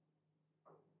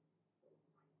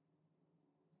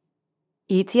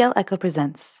ETL Echo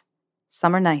presents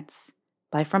Summer Nights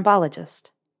by Frumpologist.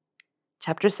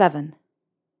 Chapter 7.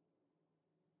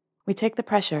 We take the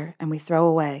pressure and we throw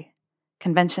away.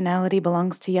 Conventionality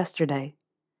belongs to yesterday.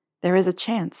 There is a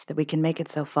chance that we can make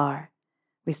it so far.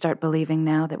 We start believing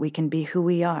now that we can be who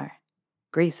we are.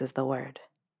 Grease is the word.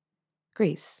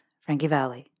 Grease, Frankie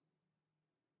Valli.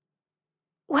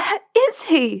 Where is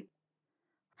he?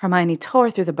 Hermione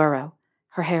tore through the burrow,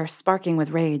 her hair sparking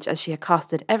with rage as she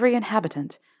accosted every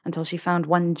inhabitant until she found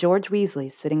one George Weasley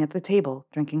sitting at the table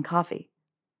drinking coffee.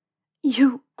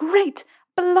 You great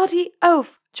bloody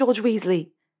oaf, George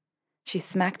Weasley! She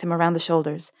smacked him around the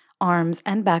shoulders, arms,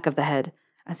 and back of the head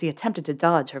as he attempted to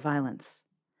dodge her violence.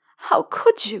 How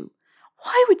could you?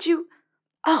 Why would you?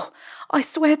 Oh, I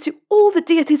swear to all the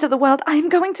deities of the world I am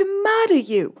going to murder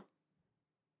you!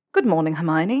 Good morning,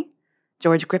 Hermione.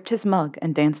 George gripped his mug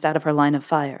and danced out of her line of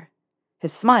fire.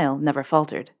 His smile never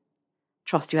faltered.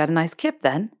 Trust you had a nice kip,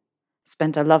 then?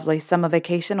 Spent a lovely summer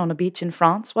vacation on a beach in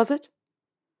France, was it?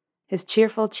 His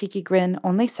cheerful, cheeky grin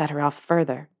only set her off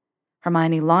further.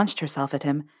 Hermione launched herself at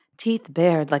him, teeth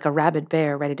bared like a rabid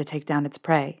bear ready to take down its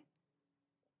prey.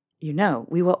 You know,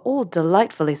 we were all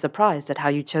delightfully surprised at how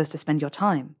you chose to spend your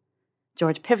time.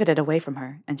 George pivoted away from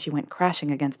her, and she went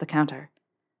crashing against the counter.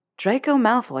 Draco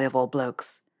Malfoy of all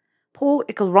blokes. Poor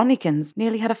Icklronikins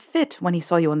nearly had a fit when he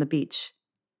saw you on the beach.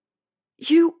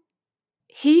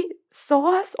 He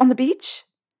saw us on the beach?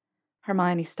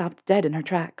 Hermione stopped dead in her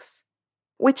tracks.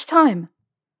 Which time?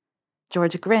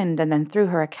 George grinned and then threw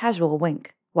her a casual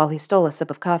wink while he stole a sip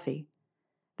of coffee.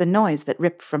 The noise that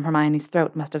ripped from Hermione's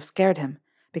throat must have scared him,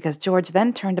 because George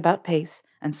then turned about pace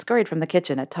and scurried from the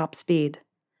kitchen at top speed.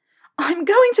 I'm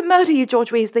going to murder you,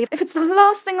 George Weasley, if it's the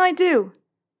last thing I do.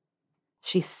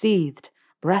 She seethed,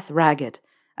 breath ragged,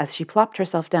 as she plopped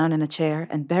herself down in a chair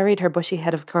and buried her bushy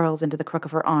head of curls into the crook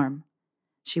of her arm.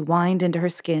 She whined into her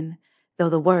skin, though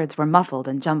the words were muffled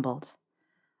and jumbled.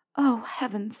 Oh,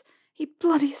 heavens, he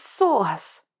bloody saw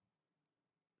us.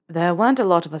 There weren't a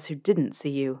lot of us who didn't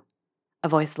see you. A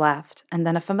voice laughed, and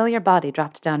then a familiar body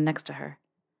dropped down next to her.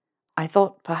 I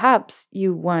thought perhaps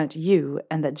you weren't you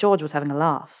and that George was having a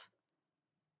laugh.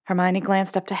 Hermione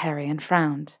glanced up to Harry and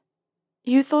frowned.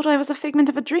 You thought I was a figment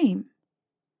of a dream?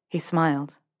 He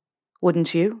smiled.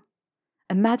 Wouldn't you?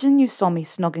 Imagine you saw me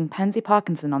snogging Pansy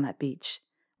Parkinson on that beach.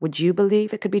 Would you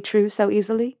believe it could be true so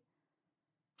easily?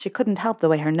 She couldn't help the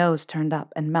way her nose turned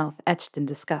up and mouth etched in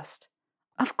disgust.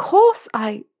 Of course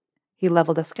He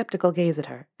leveled a skeptical gaze at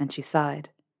her, and she sighed.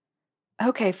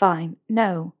 Okay, fine.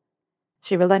 No.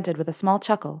 She relented with a small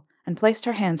chuckle and placed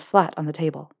her hands flat on the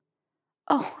table.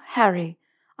 Oh, Harry,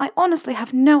 I honestly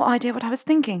have no idea what I was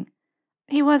thinking.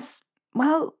 He was,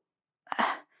 well,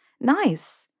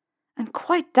 nice, and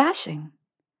quite dashing.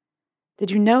 Did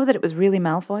you know that it was really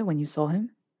Malfoy when you saw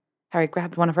him? Harry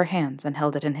grabbed one of her hands and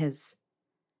held it in his.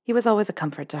 He was always a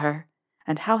comfort to her,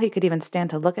 and how he could even stand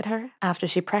to look at her after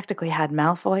she practically had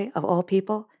Malfoy, of all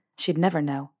people, she'd never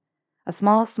know. A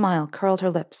small smile curled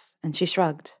her lips, and she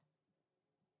shrugged.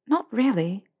 Not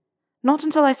really. Not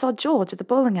until I saw George at the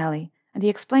bowling alley, and he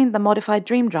explained the modified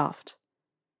dream draft.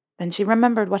 Then she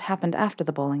remembered what happened after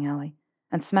the bowling alley,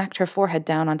 and smacked her forehead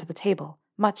down onto the table,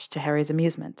 much to Harry's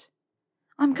amusement.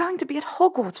 I'm going to be at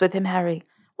Hogwarts with him, Harry.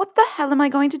 What the hell am I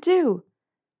going to do?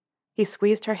 He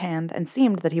squeezed her hand and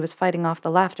seemed that he was fighting off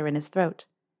the laughter in his throat.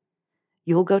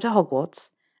 You'll go to Hogwarts,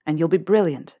 and you'll be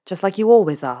brilliant, just like you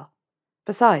always are.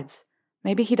 Besides,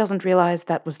 maybe he doesn't realize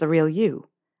that was the real you,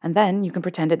 and then you can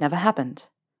pretend it never happened.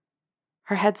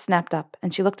 Her head snapped up,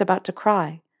 and she looked about to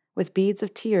cry, with beads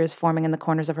of tears forming in the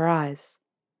corners of her eyes.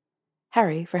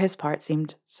 Harry, for his part,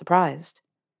 seemed surprised.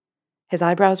 His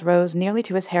eyebrows rose nearly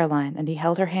to his hairline, and he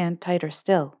held her hand tighter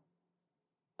still.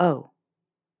 Oh.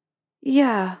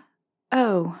 Yeah.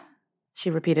 Oh, she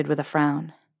repeated with a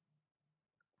frown.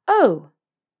 Oh!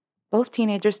 Both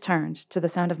teenagers turned to the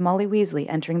sound of Molly Weasley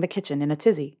entering the kitchen in a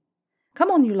tizzy.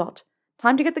 Come on, you lot.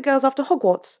 Time to get the girls off to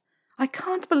Hogwarts. I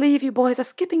can't believe you boys are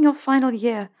skipping your final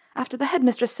year after the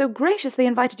headmistress so graciously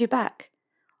invited you back.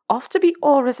 Off to be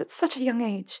Aurors at such a young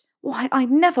age. Why, I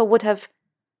never would have...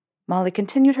 Molly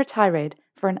continued her tirade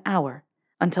for an hour,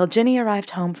 until Ginny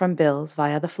arrived home from Bill's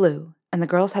via the flu, and the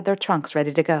girls had their trunks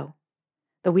ready to go.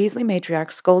 The Weasley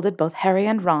matriarch scolded both Harry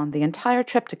and Ron the entire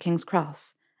trip to King's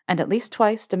Cross, and at least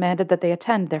twice demanded that they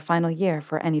attend their final year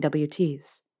for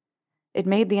NEWTs. It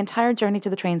made the entire journey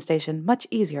to the train station much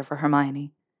easier for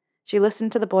Hermione. She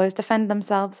listened to the boys defend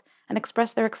themselves and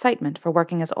express their excitement for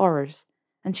working as Aurors,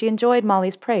 and she enjoyed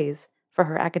Molly's praise for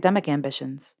her academic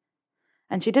ambitions.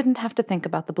 And she didn't have to think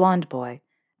about the blonde boy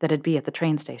that'd be at the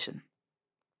train station.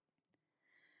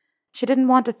 She didn't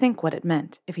want to think what it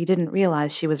meant if he didn't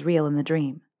realize she was real in the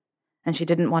dream. And she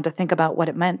didn't want to think about what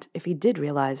it meant if he did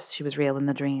realize she was real in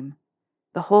the dream.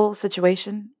 The whole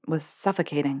situation was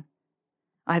suffocating.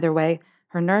 Either way,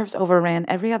 her nerves overran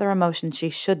every other emotion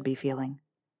she should be feeling.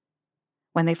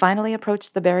 When they finally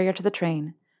approached the barrier to the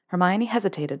train, Hermione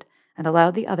hesitated and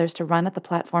allowed the others to run at the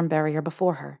platform barrier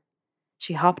before her.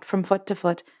 She hopped from foot to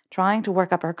foot, trying to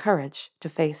work up her courage to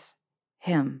face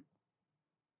him.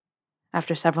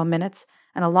 After several minutes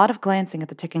and a lot of glancing at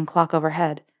the ticking clock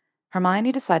overhead,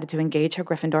 Hermione decided to engage her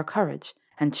Gryffindor courage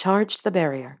and charged the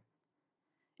barrier.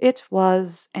 It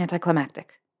was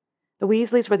anticlimactic. The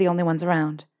Weasleys were the only ones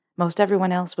around. Most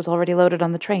everyone else was already loaded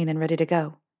on the train and ready to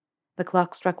go. The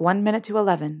clock struck 1 minute to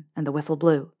 11, and the whistle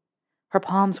blew. Her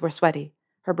palms were sweaty.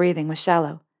 Her breathing was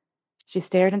shallow. She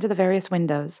stared into the various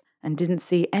windows and didn't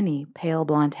see any pale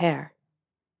blonde hair.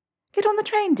 "Get on the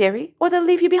train, dearie, or they'll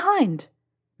leave you behind."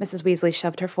 Mrs. Weasley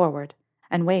shoved her forward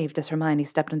and waved as Hermione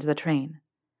stepped into the train.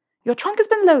 "Your trunk has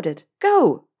been loaded.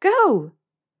 Go, go!"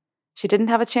 She didn't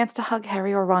have a chance to hug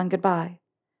Harry or Ron goodbye.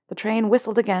 The train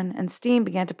whistled again, and steam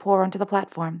began to pour onto the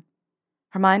platform.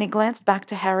 Hermione glanced back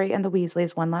to Harry and the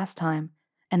Weasleys one last time,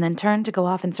 and then turned to go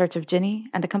off in search of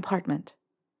Ginny and a compartment.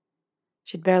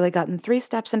 She'd barely gotten 3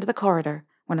 steps into the corridor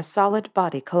when a solid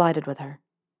body collided with her.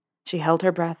 She held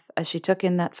her breath as she took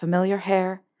in that familiar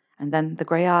hair, and then the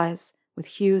gray eyes with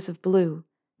hues of blue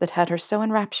that had her so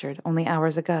enraptured only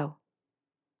hours ago.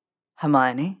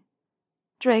 "Hermione?"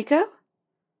 "Draco?"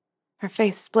 Her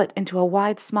face split into a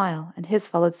wide smile, and his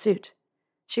followed suit.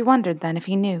 She wondered then if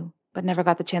he knew, but never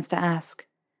got the chance to ask.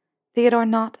 Theodore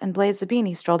Knott and Blaise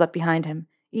Zabini strolled up behind him,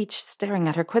 each staring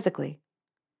at her quizzically.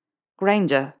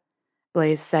 "Granger,"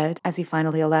 Blaise said as he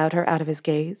finally allowed her out of his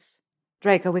gaze.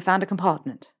 "Draco, we found a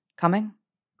compartment. Coming?"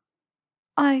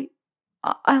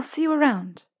 I'll see you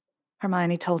around,"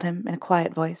 Hermione told him in a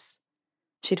quiet voice.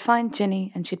 She'd find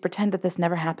Ginny, and she'd pretend that this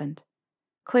never happened.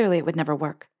 Clearly it would never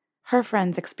work. Her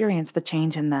friends experienced the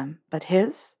change in them, but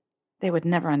his? They would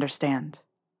never understand.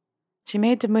 She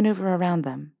made to maneuver around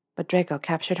them, but Draco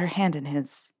captured her hand in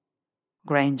his.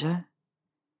 "Granger?"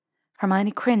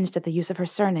 Hermione cringed at the use of her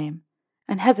surname,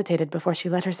 and hesitated before she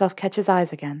let herself catch his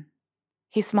eyes again.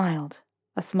 He smiled,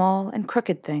 a small and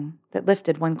crooked thing that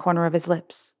lifted one corner of his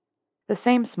lips. The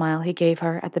same smile he gave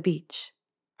her at the beach.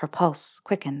 Her pulse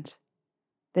quickened.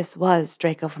 This was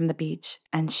Draco from the beach,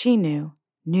 and she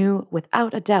knew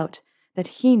without a doubt,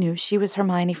 that he knew she was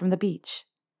Hermione from the beach.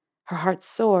 Her heart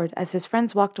soared as his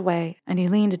friends walked away, and he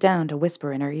leaned down to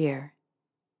whisper in her ear.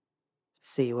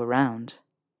 "See you around."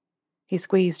 He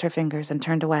squeezed her fingers and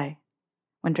turned away.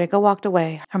 When Draco walked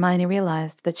away, Hermione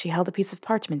realized that she held a piece of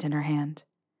parchment in her hand.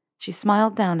 She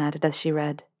smiled down at it as she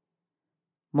read,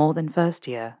 "More than first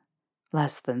year,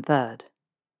 less than third."